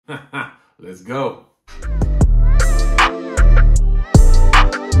Let's go.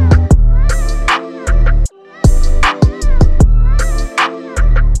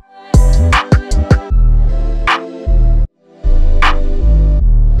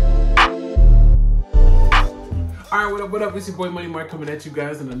 Alright, what up? It's your boy Money Mark coming at you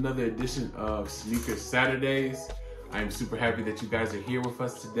guys in another edition of Sneaker Saturdays. I am super happy that you guys are here with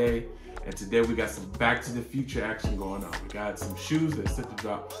us today. And today we got some Back to the Future action going on. We got some shoes that are set to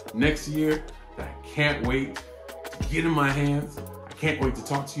drop next year that I can't wait to get in my hands. I can't wait to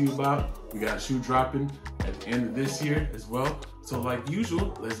talk to you about. We got a shoe dropping at the end of this year as well. So like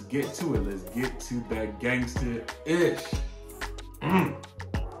usual, let's get to it. Let's get to that gangster-ish.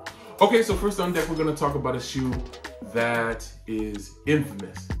 Okay, so first on deck, we're gonna talk about a shoe that is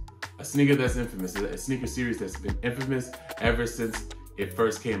infamous. A sneaker that's infamous, a sneaker series that's been infamous ever since it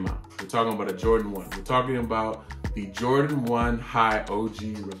first came out. We're talking about a Jordan 1. We're talking about the Jordan 1 High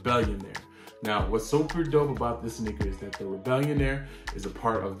OG Rebellionaire. Now, what's super dope about this sneaker is that the Rebellionaire is a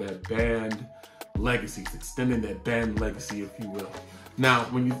part of that band legacy. It's extending that band legacy, if you will. Now,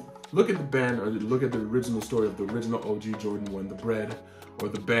 when you look at the band or look at the original story of the original OG Jordan 1, the bread or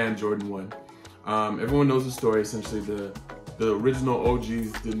the band Jordan 1, everyone knows the story. Essentially, the original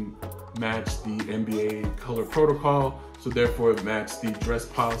OGs didn't match the NBA color protocol, so therefore it matched the dress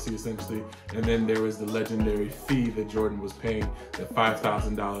policy essentially. And then there was the legendary fee that Jordan was paying, that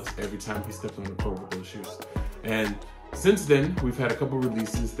 $5,000 every time he stepped on the court with those shoes. And since then, we've had a couple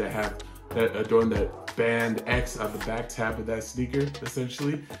releases that adorn that band X on the back tab of that sneaker,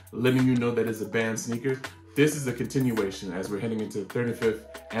 essentially, letting you know that it's a band sneaker. This is a continuation as we're heading into the 35th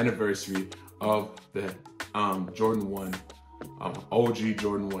anniversary of the Jordan 1, OG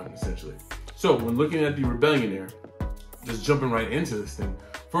Jordan 1, essentially. So when looking at the Rebellionaire, just jumping right into this thing,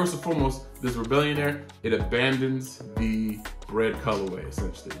 first and foremost, this Rebellionaire, it abandons the bread colorway,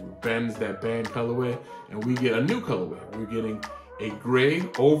 essentially. It abandons that band colorway, and we get a new colorway. We're getting a gray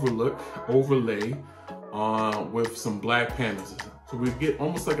overlay with some black panels. So we get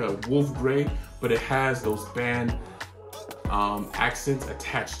almost like a wolf gray, but it has those band accents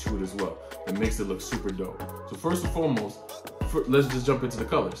attached to it as well. That makes it look super dope. So first and foremost, let's just jump into the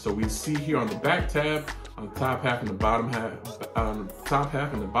colors. So we see here on the back tab, on the top half and the bottom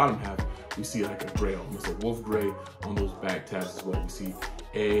half, we see like a gray, almost a wolf gray on those back tabs as well. We see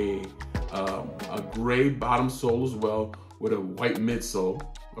a gray bottom sole as well with a white midsole.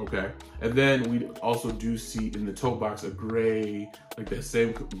 Okay, and then we also do see in the toe box a gray, like that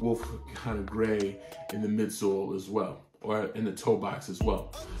same wolf kind of gray in the midsole as well, or in the toe box as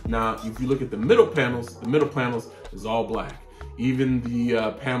well. Now, if you look at the middle panels is all black. Even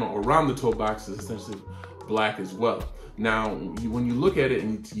the panel around the toe box is essentially black as well. Now, when you look at it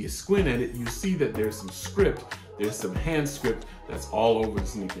and you squint at it, you see that there's some script, there's some hand script that's all over the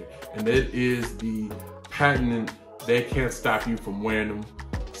sneaker. And that is the patented "they can't stop you from wearing them"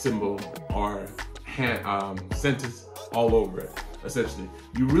 symbol or sentence all over it, essentially.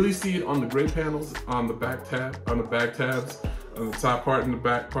 You really see it on the gray panels, on the back tabs, on the top part and the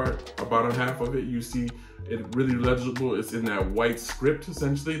back part, or bottom half of it. You see it really legible. It's in that white script,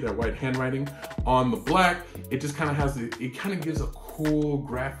 essentially, that white handwriting. On the black, it just kind of has it kind of gives a cool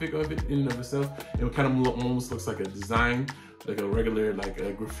graphic of it in and of itself. It kind of almost looks like a design, like a regular, like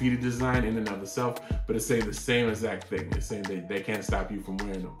a graffiti design in and of itself, but it's saying the same exact thing. It's saying they can't stop you from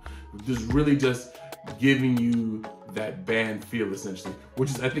wearing them. Just really just giving you that band feel, essentially,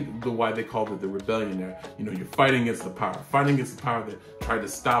 which is, I think, why they called it the Rebellionaire. You know, you're fighting against the power that tried to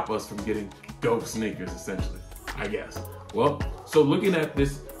stop us from getting dope sneakers, essentially, I guess. Well, so looking at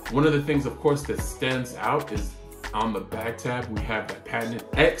this, one of the things, of course, that stands out is on the back tab, we have that patented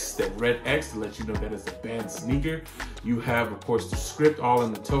X, that red X, to let you know that it's a band sneaker. You have, of course, the script all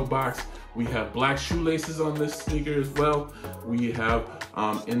in the toe box. We have black shoelaces on this sneaker as well. We have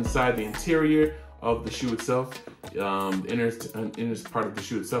inside the interior of the shoe itself, the inner part of the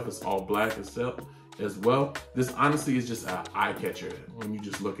shoe itself is all black itself as well. This honestly is just an eye catcher when you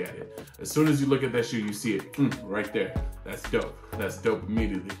just look at it. As soon as you look at that shoe, you see it right there. That's dope. That's dope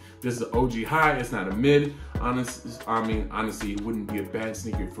immediately. This is an OG High. It's not a mid. Honestly, it wouldn't be a bad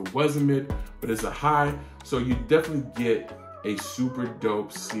sneaker if it was a mid, but it's a high. So you definitely get a super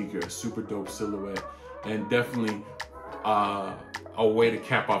dope sneaker, a super dope silhouette, and definitely a way to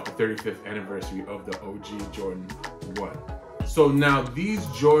cap off the 35th anniversary of the OG Jordan 1. So now these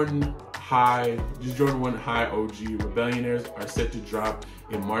Jordan 1 High OG Rebellionaires are set to drop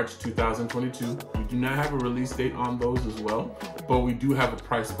in March 2022. We do not have a release date on those as well, but we do have a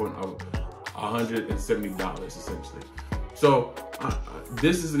price point of $170 essentially. So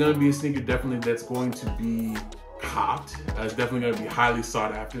this is going to be a sneaker definitely that's going to be copped. It's definitely going to be highly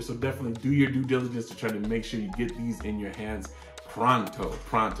sought after. So definitely do your due diligence to try to make sure you get these in your hands pronto.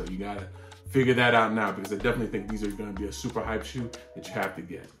 You got to figure that out now, because I definitely think these are going to be a super hype shoe that you have to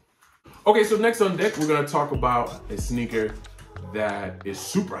get. Okay, so next on deck, we're going to talk about a sneaker that is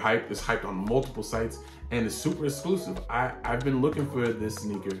super hyped. It's hyped on multiple sites and is super exclusive. I've been looking for this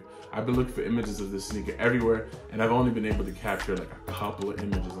sneaker. I've been looking for images of this sneaker everywhere, and I've only been able to capture like a couple of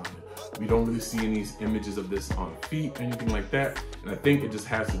images on it. We don't really see any images of this on feet or anything like that, and I think it just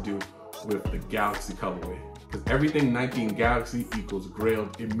has to do with the Galaxy colorway, because everything Nike and Galaxy equals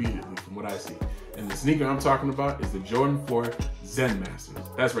grailed immediately from what I see. And the sneaker I'm talking about is the Jordan 4 Zen Masters.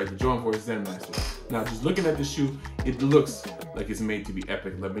 That's right, the Jordan 4 Zen Masters. Now, just looking at the shoe, it looks like it's made to be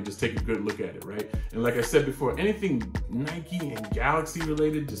epic. Let me just take a good look at it, right? And like I said before, anything Nike and Galaxy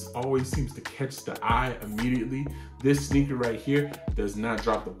related just always seems to catch the eye immediately. This sneaker right here does not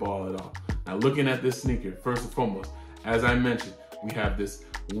drop the ball at all. Now, looking at this sneaker, first and foremost, as I mentioned, we have this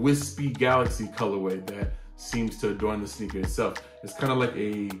wispy Galaxy colorway that seems to adorn the sneaker itself. It's kind of like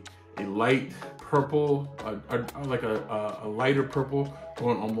a light purple, like a lighter purple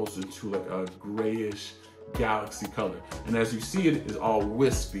going almost into like a grayish Galaxy color. And as you see, it is all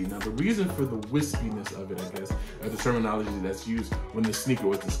wispy. Now, the reason for the wispiness of it, I guess, the terminology that's used when the sneaker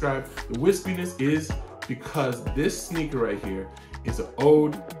was described, the wispiness is because this sneaker right here is an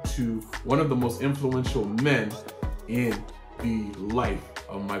ode to one of the most influential men in the life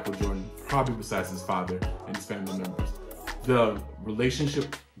of Michael Jordan, probably besides his father and his family members. The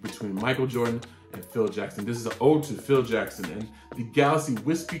relationship between Michael Jordan and Phil Jackson. This is an ode to Phil Jackson, and the Galaxy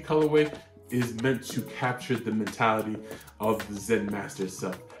wispy colorway is meant to capture the mentality of the Zen Master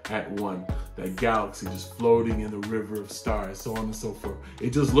itself at one. That galaxy just floating in the river of stars, so on and so forth.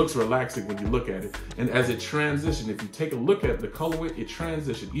 It just looks relaxing when you look at it. And as it transitions, if you take a look at the colorway, it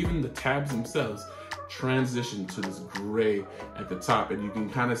transitions. Even the tabs themselves transition to this gray at the top, and you can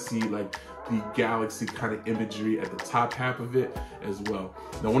kind of see like the Galaxy kind of imagery at the top half of it as well.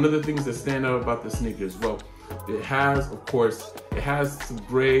 Now, one of the things that stand out about the sneaker as well, it has, of course, it has some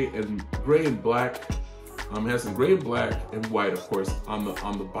gray and black. It has some gray and black and white, of course, on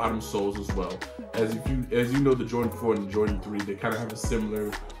the bottom soles as well. As you know, the Jordan 4 and the Jordan 3, they kind of have a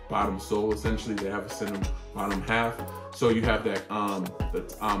similar bottom sole. Essentially, they have a similar bottom half. So you have that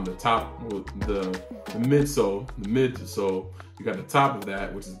the top, the midsole. You got the top of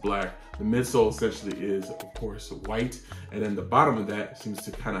that, which is black. The midsole essentially is, of course, white, and then the bottom of that seems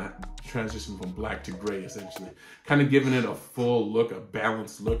to kind of transition from black to gray, essentially, kind of giving it a full look, a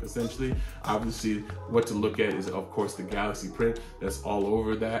balanced look, essentially. Obviously, what to look at is, of course, the Galaxy print that's all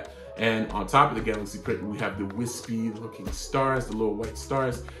over that. And on top of the Galaxy print, we have the wispy looking stars, the little white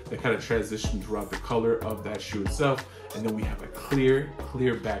stars that kind of transition throughout the color of that shoe itself. And then we have a clear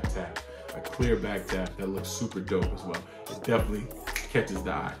back tab, that looks super dope as well. It definitely catches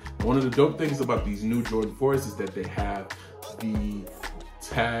the eye. One of the dope things about these new Jordan 4s is that they have the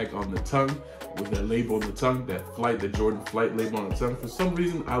tag on the tongue, with that label on the tongue, the Jordan Flight label on the tongue. For some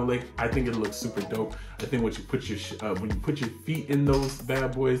reason, I think it looks super dope. I think when you put your feet in those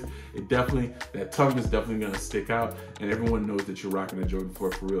bad boys, that tongue is definitely gonna stick out, and everyone knows that you're rocking a Jordan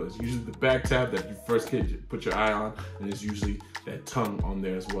 4 for real. It's usually the back tab that you first put your eye on, and it's usually that tongue on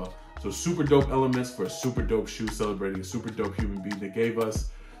there as well. So super dope elements for a super dope shoe celebrating a super dope human being that gave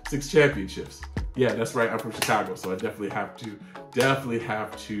us 6 championships. Yeah, that's right, I'm from Chicago, so I definitely have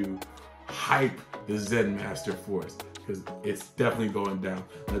to hype the Zen Master Force, because it's definitely going down.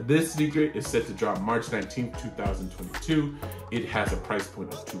 Now, this sneaker is set to drop March 19th, 2022. It has a price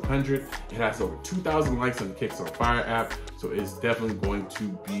point of $200. It has over 2,000 likes on the Kicks on Fire app, so it's definitely going to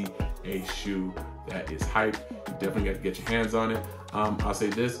be a shoe that is hype. You definitely got to get your hands on it. I'll say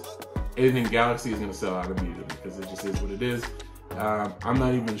this, anything Galaxy is going to sell out immediately, because it just is what it is. I'm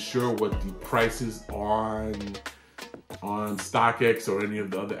not even sure what the prices on StockX or any of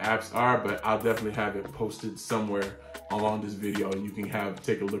the other apps are, but I'll definitely have it posted somewhere along this video, and you can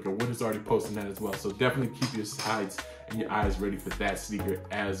take a look at what is already posted that as well. So definitely keep your sides and your eyes ready for that sneaker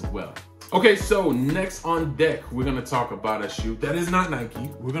as well. Okay, so next on deck, we're gonna talk about a shoe that is not Nike.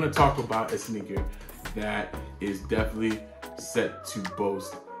 We're gonna talk about a sneaker that is definitely set to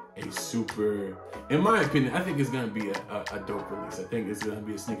boast a super, in my opinion, I think it's gonna be a dope release. I think it's gonna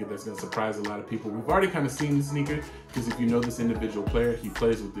be a sneaker that's gonna surprise a lot of people. We've already kind of seen the sneaker, because if you know this individual player, he's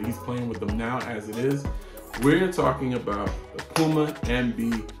playing with them now as it is. We're talking about the Puma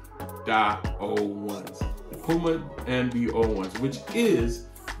MB.01s. The Puma MB.01s, which is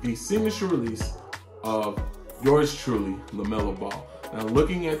the signature release of yours truly, Lamelo Ball. Now,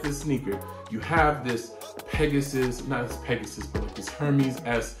 looking at this sneaker, you have this Pegasus, not this Pegasus, but like this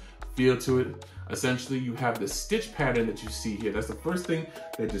Hermes-esque feel to it. essentially you have the stitch pattern that you see here. That's the first thing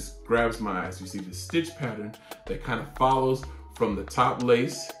that just grabs my eyes. You see the stitch pattern that kind of follows from the top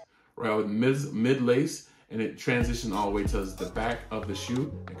lace, right, with mid lace, and it transitions all the way to the back of the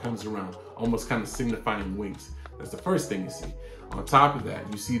shoe and comes around, almost kind of signifying wings. That's the first thing you see. On top of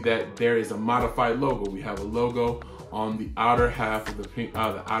that, you see that there is a modified logo. We have a logo on the outer half of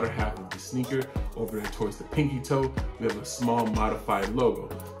the sneaker over there towards the pinky toe. We have a small modified logo.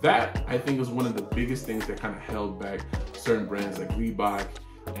 That, I think, is one of the biggest things that kind of held back certain brands like Reebok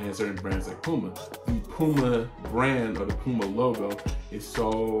and certain brands like Puma. The Puma brand, or the Puma logo, is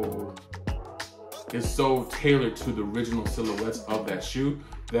so tailored to the original silhouettes of that shoe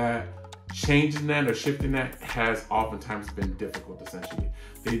that changing that or shifting that has oftentimes been difficult, essentially.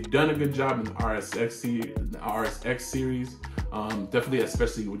 They've done a good job in the RSX series, definitely,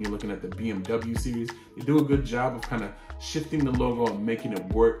 especially when you're looking at the BMW series. They do a good job of kind of shifting the logo and making it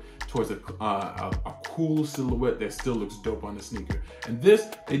work towards a cool silhouette that still looks dope on the sneaker. And this,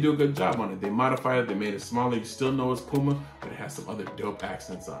 they do a good job on it. They modified it, they made it smaller. You still know it's Puma, but it has some other dope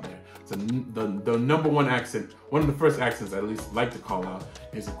accents on there. So the number one accent, one of the first accents I at least like to call out,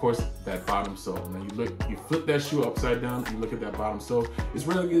 is of course that bottom sole. Now you flip that shoe upside down, and you look at that bottom sole. It's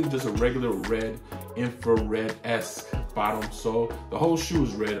really just a regular red, infrared-esque bottom sole. The whole shoe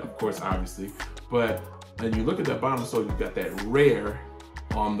is red, of course, obviously, but when you look at that bottom sole, you've got that rare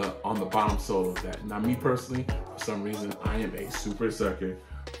on the bottom sole of that. Now, me personally, for some reason, I am a super sucker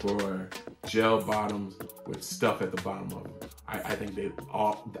for gel bottoms with stuff at the bottom of them. I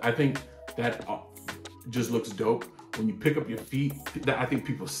think that just looks dope. When you pick up your feet, I think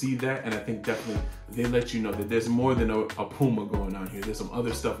people see that, and I think definitely they let you know that there's more than a Puma going on here. There's some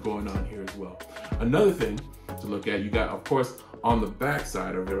other stuff going on here as well. Another thing to look at, you got, of course, on the back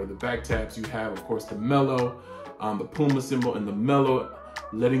side of it, or the back tabs, you have, of course, the Melo, the Puma symbol, and the Melo,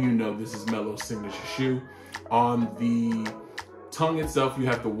 letting you know this is Melo's signature shoe. On the tongue itself, you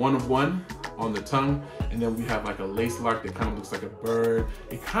have the 1 of 1 on the tongue, and then we have like a lace lock that kind of looks like a bird.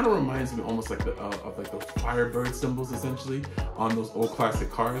 It kind of reminds me almost like of like those Firebird symbols, essentially, on those old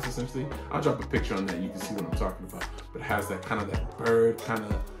classic cars, essentially. I'll drop a picture on that, you can see what I'm talking about. But it has that kind of that bird kind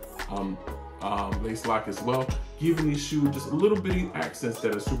of lace lock as well, giving these shoes just a little bitty accents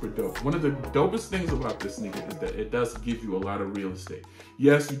that are super dope. One of the dopest things about this sneaker is that it does give you a lot of real estate.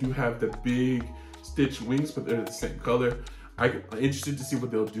 Yes, you do have the big stitch wings, but they're the same color. I'm interested to see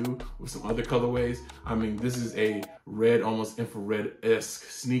what they'll do with some other colorways. I mean, this is a red, almost infrared-esque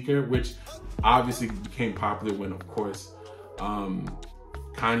sneaker, which obviously became popular when, of course,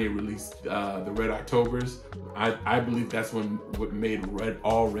 Kanye released the Red Octobers. I believe that's what made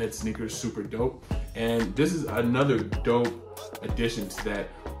all red sneakers super dope. And this is another dope addition to that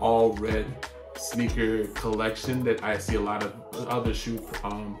all red sneaker collection that I see a lot of other shoe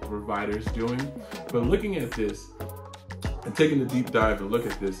providers doing. But looking at this and taking a deep dive and look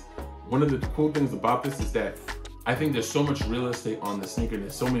at this, one of the cool things about this is that I think there's so much real estate on the sneaker.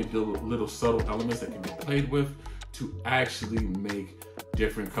 There's so many little subtle elements that can be played with to actually make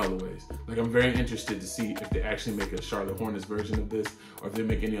different colorways. Like, I'm very interested to see if they actually make a Charlotte Hornets version of this, or if they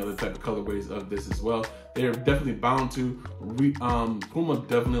make any other type of colorways of this as well. They're definitely bound to. Puma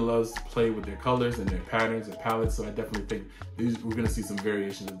definitely loves to play with their colors and their patterns and palettes, so I definitely think we're gonna see some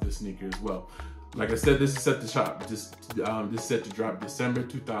variations of this sneaker as well. Like I said, this is set to shop. This is set to drop December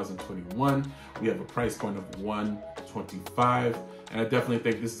 2021. We have a price point of $125, and I definitely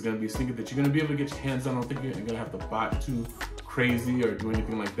think this is going to be a sneaker that you're going to be able to get your hands on. I don't think you're going to have to buy too crazy or do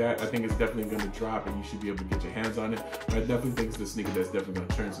anything like that. I think it's definitely going to drop, and you should be able to get your hands on it. But I definitely think it's the sneaker that's definitely going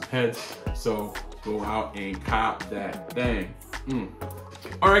to turn some heads. So go out and cop that thing.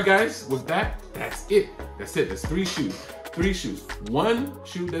 All right, guys. With that, that's it. That's it. That's three shoes. One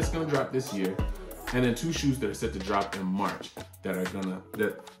shoe that's going to drop this year, and then 2 shoes that are set to drop in March that are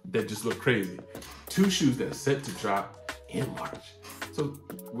that just look crazy. 2 shoes that are set to drop in March. So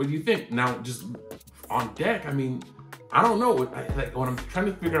what do you think? Now, just on deck, I mean, I don't know. When I'm trying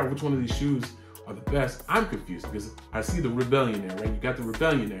to figure out which one of these shoes are the best, I'm confused because I see the Rebellionaire, right? You got the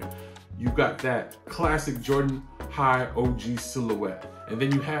Rebellionaire. You got that classic Jordan High OG silhouette. And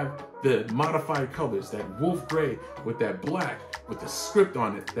then you have the modified colors, that wolf gray with that black, with the script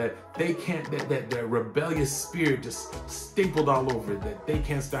on it, that they can't, that rebellious spirit just stapled all over it, that they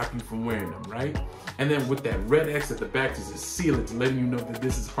can't stop you from wearing them, right? And then with that red X at the back to just seal it, to letting you know that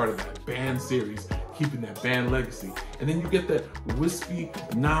this is part of that band series, keeping that band legacy. And then you get that wispy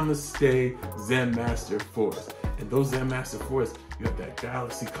Namaste Zen Master Force. And those Zen Master Force, You got that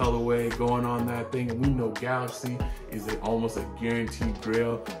Galaxy colorway going on that thing, and we know Galaxy is almost a guaranteed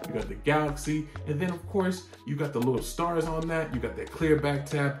grail. You got the Galaxy, and then of course you got the little stars on that. You got that clear back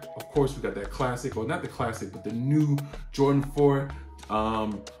tab. Of course we got that classic, or not the classic, but the new Jordan 4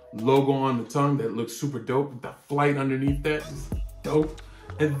 logo on the tongue that looks super dope. The flight underneath that is dope.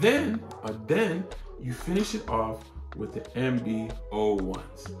 And then you finish it off with the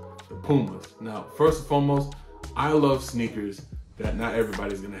MB.01s, the Pumas. Now, first and foremost, I love sneakers that not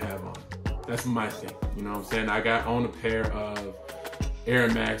everybody's gonna have on. That's my thing, you know what I'm saying? I own a pair of Air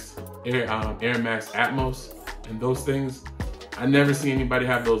Max Atmos, and those things, I never see anybody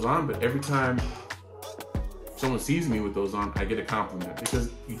have those on, but every time someone sees me with those on, I get a compliment, because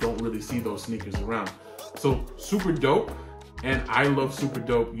you don't really see those sneakers around. So super dope, and I love super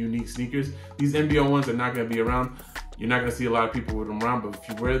dope, unique sneakers. These MB.01s are not gonna be around. You're not gonna see a lot of people with them around, but if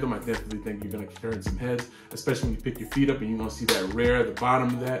you wear them, I definitely think you're gonna turn some heads, especially when you pick your feet up and you're gonna see that rare at the bottom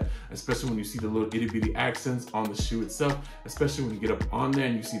of that, especially when you see the little itty bitty accents on the shoe itself, especially when you get up on there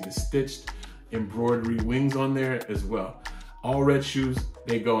and you see the stitched embroidery wings on there as well. All red shoes,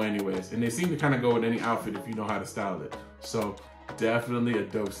 they go anyways, and they seem to kind of go with any outfit if you know how to style it. So definitely a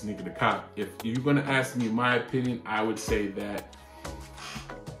dope sneaker to cop. If you're gonna ask me my opinion, I would say that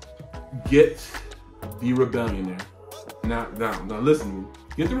get the Rebellionaire. Now listen to me.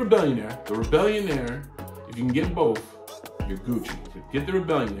 Get the Rebellionaire. The Rebellionaire, if you can get both, you're Gucci. But get the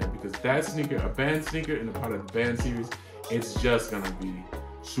Rebellionaire, because that sneaker, a band sneaker and a part of the band series, it's just gonna be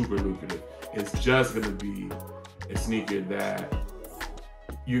super lucrative. It's just gonna be a sneaker that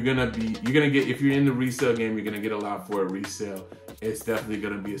you're gonna get, if you're in the resale game, you're gonna get a lot for a resale. It's definitely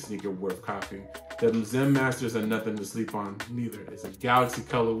gonna be a sneaker worth copying. The Zen Masters are nothing to sleep on neither. It's a Galaxy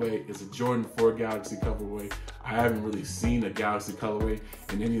colorway. It's a Jordan 4 Galaxy colorway. I haven't really seen a Galaxy colorway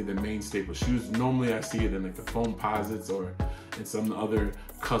in any of the main staple shoes. Normally I see it in like the foam posits or in some other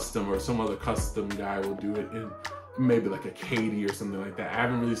custom, or some other custom guy will do it in maybe like a Katie or something like that. I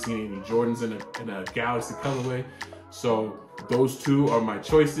haven't really seen any Jordans in a Galaxy colorway. So those two are my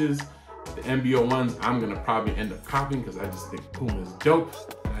choices. The MB.01s I'm gonna probably end up copying, because I just think Puma is dope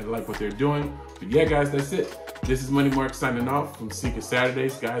and I like what they're doing. But yeah, guys, that's it. This is Money Mark signing off from Sneaker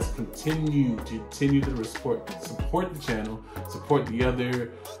Saturdays. Guys, continue to support the channel, support the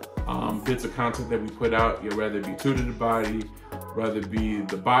other bits of content that we put out. You'll rather be true to the body, rather be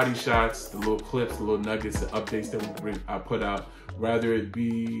the body shots, the little clips, the little nuggets, the updates that we put out, rather it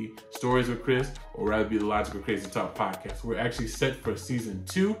be Stories with Chris, or rather be the Logical Crazy Talk podcast. We're actually set for season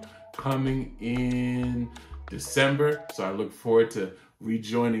 2 coming in December. So I look forward to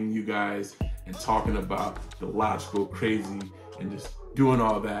rejoining you guys and talking about the logical, crazy, and just doing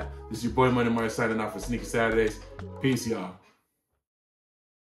all that. This is your boy Money Mark signing off for Sneaker Saturdays. Peace, y'all.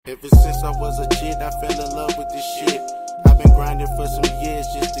 Ever since I was a kid, I fell in love with this shit. I've been grinding for some years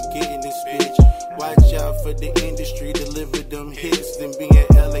just to get in this bitch. Watch out for the industry, deliver them hits. Then be in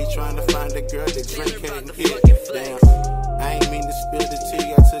LA trying to find a girl that drink hadn't hit. Damn, I ain't mean to spill the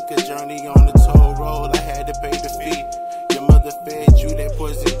tea. I took a journey on the toll road. I had to pay the fee. Your mother fed you that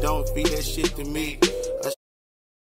poison, don't feed that shit to me.